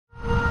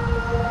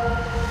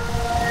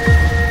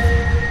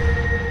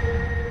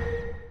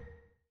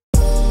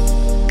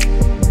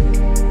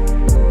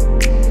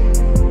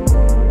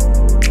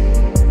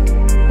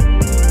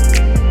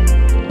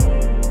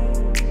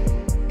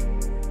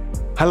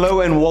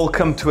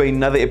Welcome to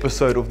another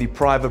episode of the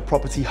Private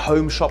Property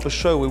Home Shopper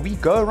Show, where we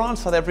go around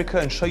South Africa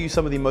and show you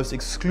some of the most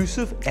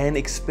exclusive and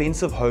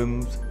expensive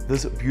homes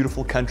this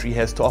beautiful country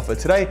has to offer.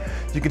 Today,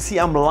 you can see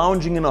I'm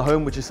lounging in a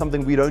home, which is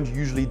something we don't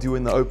usually do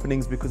in the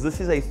openings, because this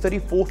is a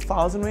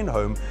 34,000 rand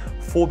home,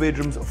 4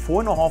 bedrooms,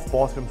 4.5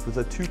 bathrooms with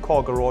a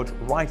 2-car garage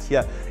right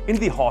here in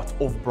the heart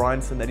of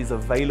Bryanston that is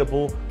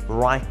available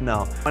right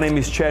now. My name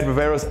is Chad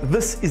Viveiros.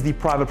 This is the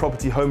Private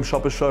Property Home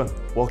Shopper Show.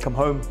 Welcome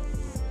home.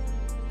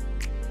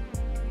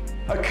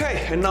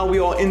 Okay, and now we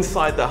are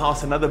inside the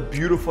house, another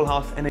beautiful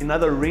house and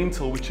another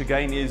rental, which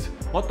again is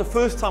not the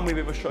first time we've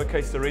ever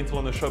showcased a rental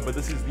on the show, but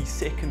this is the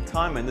second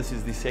time and this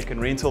is the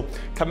second rental.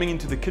 Coming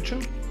into the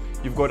kitchen,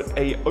 you've got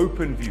an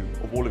open view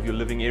of all of your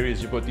living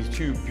areas. You've got these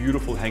 2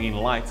 beautiful hanging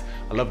lights.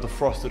 I love the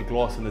frosted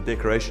glass and the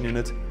decoration in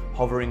it,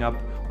 hovering up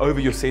over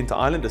your center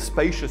island, a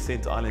spacious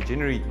center island,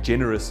 generally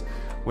generous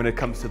when it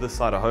comes to this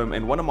side of home.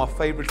 And one of my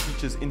favorite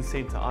features in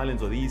center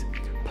islands are these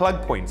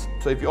plug points.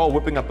 So if you are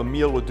whipping up a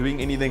meal or doing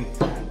anything,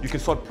 you can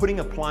start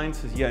putting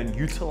appliances here and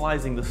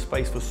utilizing the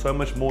space for so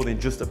much more than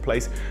just a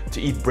place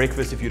to eat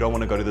breakfast if you don't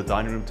want to go to the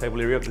dining room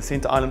table area. The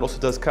center island also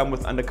does come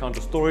with under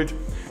counter storage,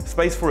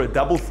 space for a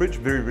double fridge,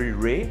 very, very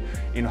rare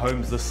in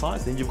homes this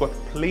size. Then you've got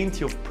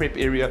plenty of prep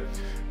area,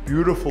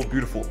 beautiful,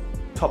 beautiful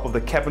top of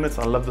the cabinets.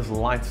 I love this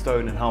light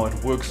stone and how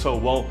it works so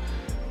well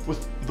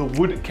with the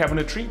wood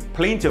cabinetry.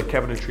 Plenty of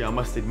cabinetry, I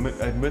must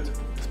admit.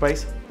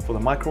 Space for the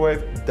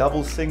microwave,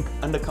 double sink,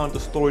 under counter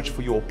storage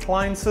for your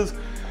appliances,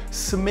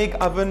 Smeg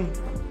oven.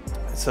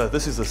 So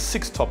this is a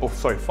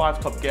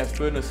 5-top gas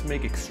burner,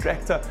 Smeg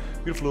extractor.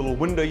 Beautiful little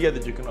window here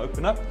that you can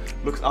open up.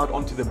 Looks out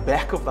onto the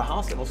back of the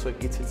house and also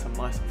gets in some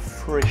nice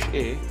fresh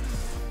air.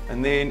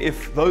 And then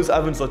if those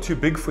ovens are too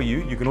big for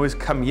you, you can always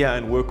come here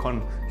and work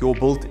on your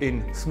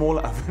built-in small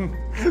oven.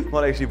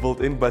 Not actually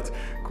built in, but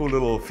cool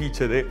little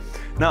feature there.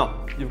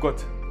 Now, you've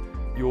got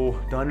your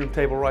dining room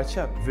table right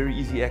here, very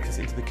easy access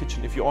into the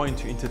kitchen. If you are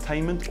into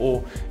entertainment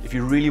or if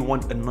you really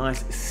want a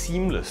nice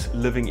seamless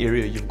living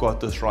area, you've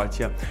got this right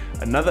here.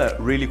 Another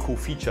really cool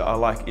feature I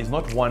like is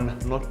not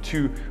 1, not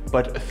 2,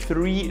 but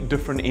 3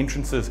 different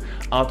entrances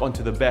out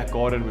onto the back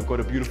garden. We've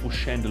got a beautiful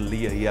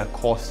chandelier here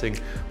casting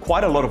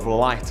quite a lot of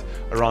light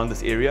around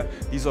this area.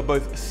 These are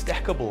both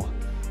stackable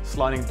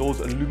sliding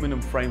doors,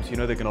 aluminum frames, you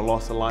know they're going to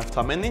last a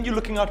lifetime. And then you're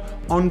looking out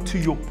onto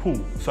your pool.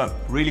 So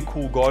really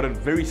cool garden,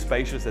 very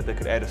spacious that they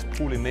could add a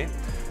pool in there.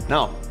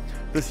 Now,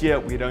 this year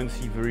we don't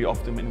see very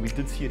often, and we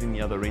did see it in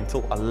the other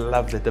rental. I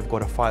love that they've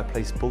got a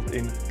fireplace built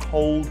in.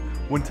 Cold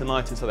winter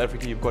nights in South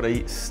Africa, you've got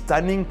a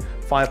stunning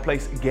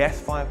fireplace, gas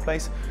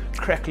fireplace,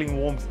 crackling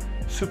warmth,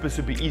 super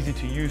easy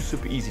to use,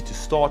 super easy to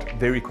start,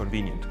 very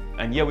convenient.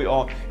 And here we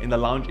are in the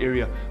lounge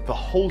area. The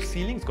whole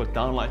ceiling's got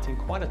downlighting,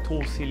 quite a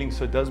tall ceiling,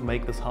 so it does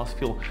make this house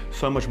feel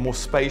so much more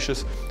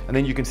spacious. And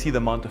then you can see the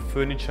amount of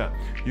furniture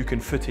you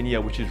can fit in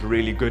here, which is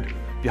really good.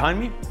 Behind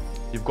me,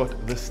 you've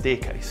got the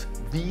staircase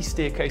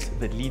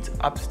that leads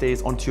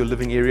upstairs onto your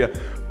living area.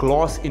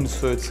 Glass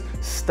inserts,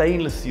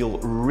 stainless steel,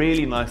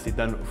 really nicely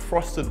done.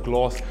 Frosted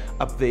glass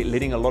up there,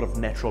 letting a lot of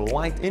natural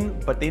light in,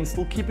 but then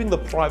still keeping the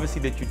privacy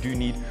that you do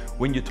need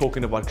when you're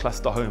talking about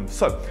cluster homes.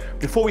 So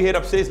before we head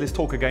upstairs, let's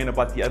talk again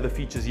about the other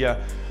features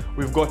here.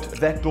 We've got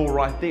that door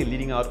right there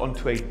leading out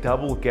onto a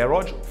double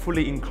garage,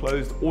 fully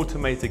enclosed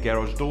automated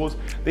garage doors.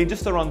 Then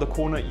just around the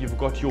corner, you've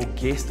got your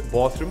guest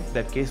bathroom.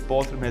 That guest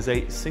bathroom has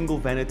a single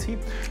vanity.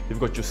 You've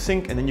got your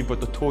sink, and then you've got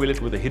the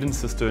toilet with a hidden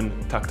cistern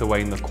tucked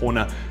away in the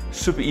corner.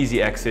 Super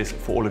easy access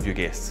for all of your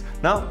guests.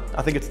 Now,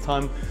 I think it's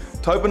time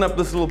to open up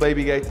this little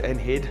baby gate and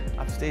head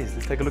upstairs.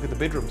 Let's take a look at the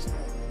bedrooms.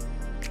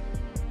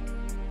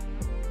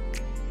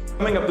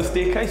 Coming up the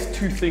staircase,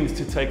 2 things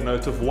to take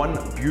note of.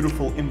 1,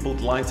 beautiful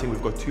inbuilt lighting.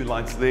 We've got 2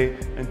 lights there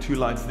and 2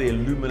 lights there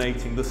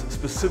illuminating this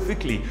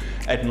specifically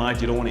at night.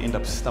 You don't want to end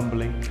up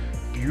stumbling.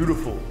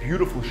 Beautiful,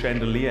 beautiful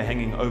chandelier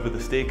hanging over the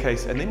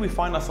staircase. And then we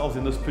find ourselves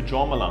in this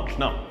pajama lounge.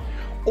 Now,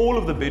 all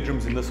of the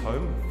bedrooms in this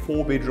home,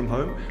 4-bedroom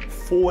home,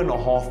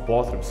 4.5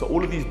 bathrooms. So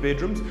all of these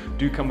bedrooms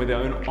do come with their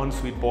own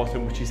ensuite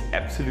bathroom, which is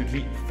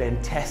absolutely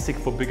fantastic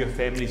for bigger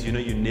families. You know,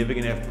 you're never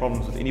going to have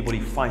problems with anybody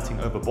fighting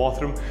over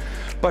bathroom.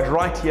 But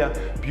right here,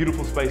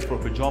 beautiful space for a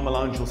pajama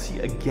lounge. You'll see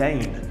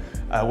again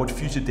what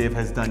Future Dev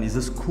has done is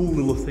this cool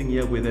little thing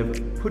here where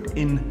they've put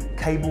in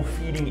cable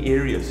feeding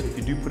areas. So if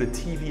you do put a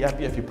TV up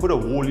here, if you put a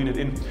wall unit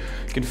in,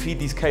 you can feed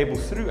these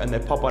cables through and they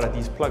pop out at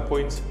these plug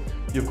points.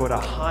 You've got a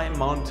high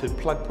mounted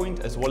plug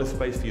point as well as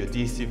space for your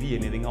DSTV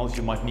and anything else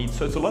you might need.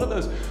 So it's a lot of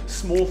those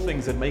small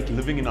things that make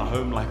living in a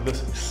home like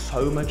this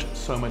so much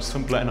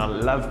simpler, and I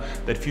love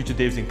that Future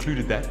Dev's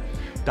included that.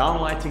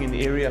 Downlighting in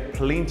the area,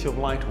 plenty of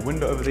light,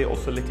 window over there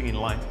also letting in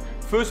light.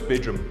 First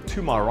bedroom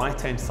to my right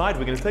hand side.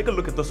 We're going to take a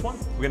look at this one.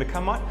 We're going to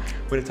come out,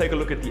 we're going to take a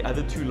look at the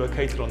other 2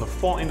 located on the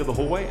far end of the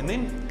hallway, and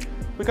then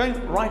we're we're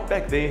going right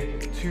back there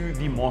to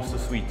the master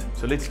suite.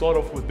 So let's start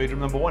off with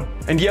bedroom number 1.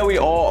 And here we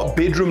are,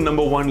 bedroom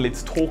number 1.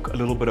 Let's talk a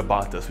little bit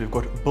about this. We've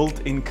got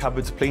built-in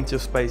cupboards, plenty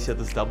of space here.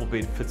 This double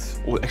bed fits,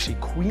 or actually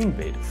queen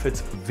bed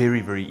fits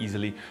very, very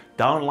easily.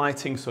 Down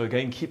lighting, so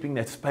again, keeping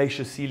that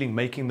spacious ceiling,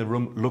 making the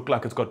room look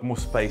like it's got more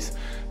space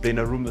than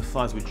a room this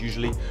size, which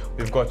usually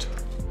we've got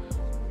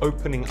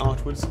opening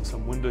outwards,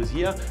 some windows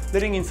here,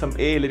 letting in some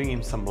air, letting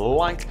in some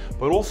light,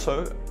 but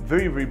also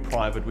very, very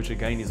private, which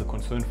again is a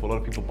concern for a lot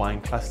of people buying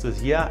clusters.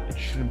 Here, it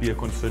shouldn't be a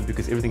concern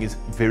because everything is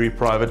very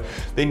private.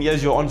 Then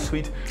here's your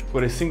ensuite. We've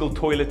got a single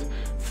toilet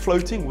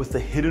floating with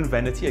the hidden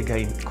vanity,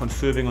 again,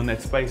 conserving on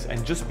that space.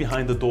 And just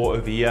behind the door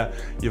over here,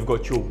 you've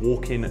got your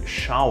walk-in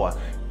shower.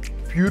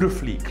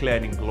 Beautifully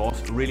clad in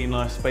glass, really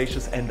nice,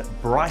 spacious and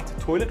bright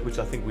toilet, which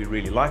I think we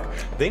really like.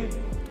 Then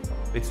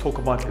let's talk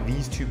about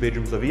these 2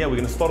 bedrooms over here. We're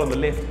going to start on the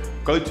left,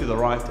 go to the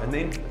right, and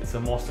then it's a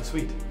master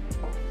suite.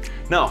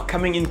 Now,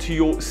 coming into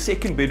your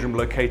second bedroom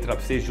located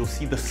upstairs, you'll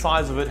see the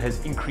size of it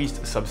has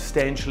increased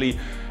substantially.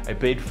 A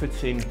bed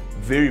fits in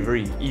very,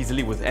 very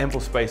easily with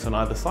ample space on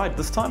either side.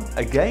 This time,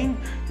 again,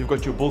 you've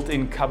got your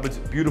built-in cupboards,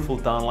 beautiful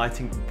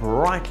downlighting,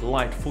 bright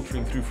light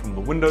filtering through from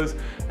the windows.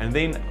 And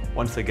then,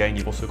 once again,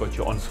 you've also got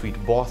your ensuite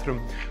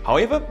bathroom.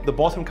 However, the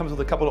bathroom comes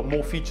with a couple of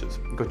more features.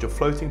 You've got your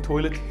floating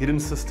toilet, hidden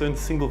cistern,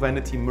 single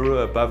vanity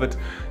mirror above it.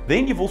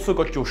 Then you've also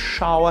got your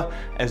shower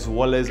as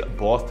well as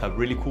bathtub.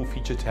 Really cool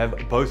feature to have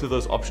both of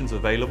those options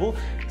available,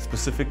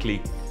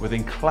 specifically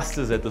within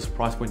clusters at this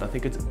price point. I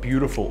think it's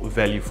beautiful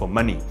value for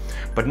money.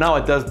 But now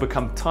it does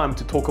become time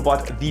to talk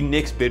about the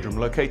next bedroom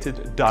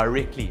located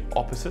directly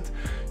opposite.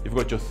 You've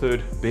got your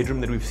third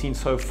bedroom that we've seen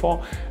so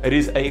far. It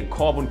is a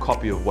carbon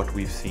copy of what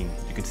we've seen.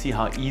 You can see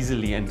how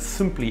easily and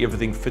simply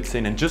everything fits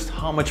in and just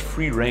how much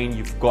free reign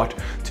you've got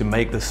to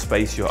make this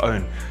space your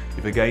own.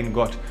 You've again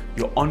got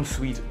your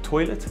ensuite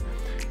toilet,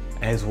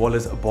 as well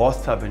as a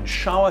bathtub and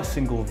shower,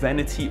 single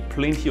vanity,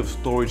 plenty of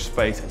storage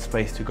space and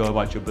space to go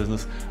about your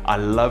business. I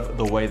love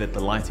the way that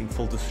the lighting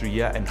filters through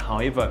here, and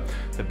however,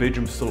 the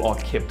bedrooms still are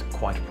kept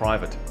quite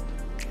private.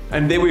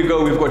 And there we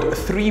go, we've got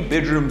 3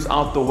 bedrooms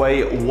out the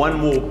way, 1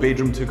 more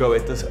bedroom to go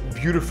at this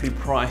beautifully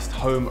priced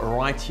home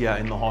right here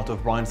in the heart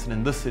of Bryanston,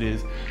 and this it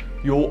is,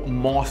 your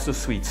master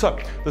suite. So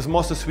this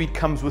master suite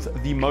comes with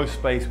the most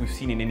space we've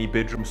seen in any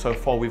bedroom so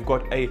far. We've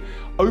got a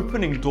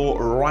opening door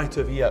right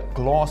over here,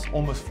 glass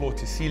almost floor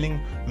to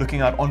ceiling,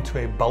 looking out onto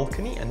a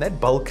balcony, and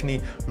that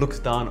balcony looks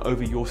down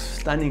over your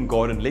stunning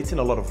garden, lets in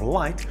a lot of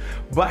light.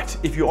 But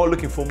if you are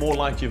looking for more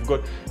light, you've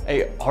got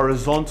a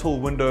horizontal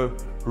window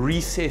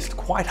recessed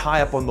quite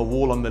high up on the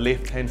wall on the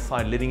left hand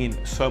side, letting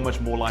in so much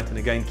more light, and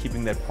again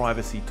keeping that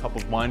privacy top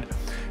of mind.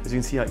 As you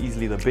can see how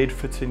easily the bed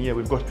fits in here.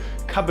 We've got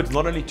cupboards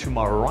not only to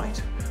my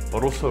right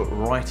but also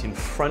right in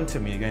front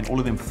of me, again all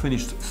of them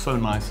finished so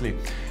nicely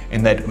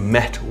in that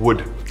matte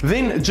wood.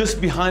 Then just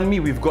behind me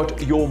we've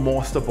got your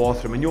master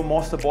bathroom, and your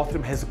master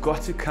bathroom has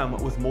got to come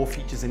with more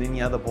features than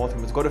any other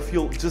bathroom. It's got to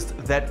feel just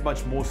that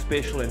much more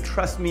special, and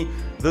trust me,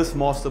 this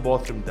master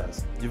bathroom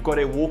does. You've got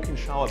a walk-in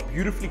shower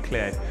beautifully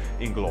clad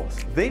in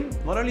glass. Then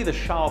not only the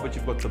shower, but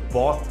you've got the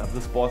bathtub.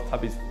 This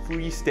bathtub is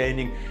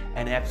freestanding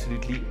and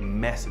absolutely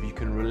massive. You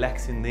can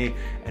relax in there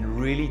and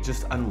really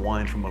just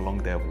unwind from a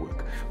long day of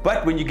work.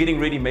 But when you're getting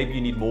ready, maybe you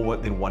need more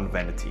than 1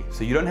 vanity.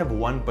 So you don't have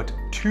 1 but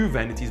 2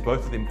 vanities,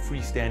 both of them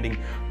freestanding,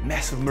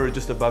 massive mirror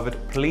just above it,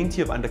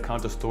 plenty of under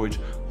counter storage,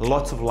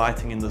 lots of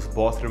lighting in this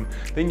bathroom.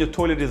 Then your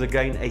toilet is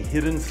again a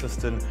hidden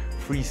cistern,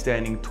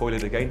 freestanding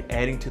toilet, again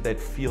adding to that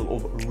feel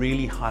of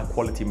really high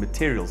quality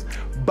materials.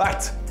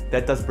 But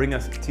that does bring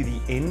us to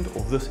the end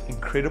of this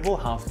incredible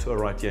house tour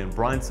right here in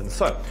Bryanston.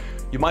 So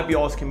you might be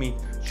asking me,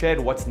 Chad,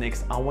 what's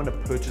next? I want to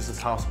purchase this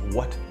house.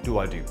 What do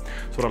I do?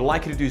 So what I'd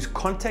like you to do is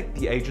contact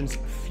the agent's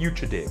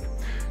future dev.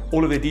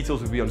 All of their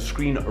details will be on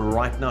screen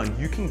right now, and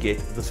you can get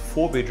this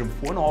 4-bedroom,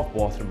 4.5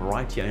 bathroom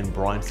right here in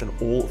Bryanston,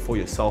 all for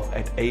yourself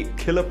at a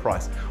killer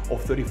price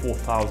of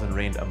 34,000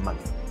 Rand a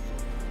month.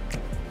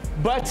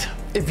 But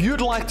if you'd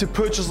like to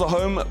purchase a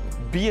home,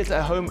 be it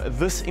a home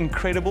this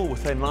incredible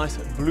with a nice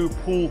blue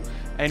pool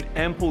and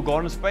ample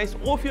garden space,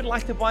 or if you'd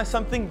like to buy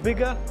something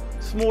bigger,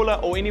 smaller,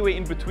 or anywhere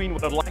in between,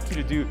 what I'd like you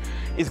to do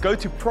is go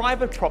to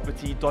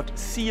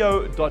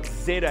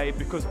privateproperty.co.za,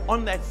 because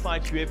on that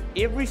site you have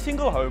every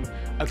single home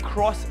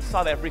across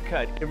South Africa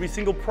at every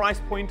single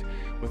price point,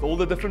 with all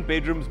the different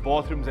bedrooms,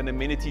 bathrooms and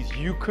amenities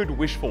you could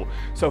wish for.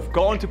 So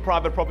go on to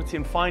Private Property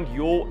and find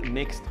your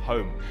next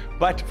home.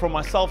 But from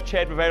myself,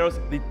 Chad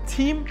Viveiros, the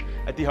team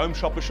at the Home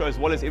Shopper Show, as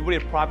well as everybody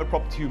at Private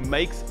Property who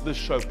makes this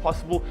show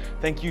possible,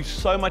 thank you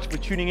so much for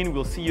tuning in.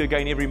 We'll see you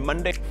again every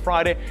Monday,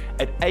 Friday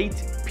at 8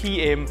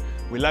 p.m.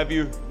 We love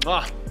you,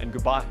 and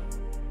goodbye.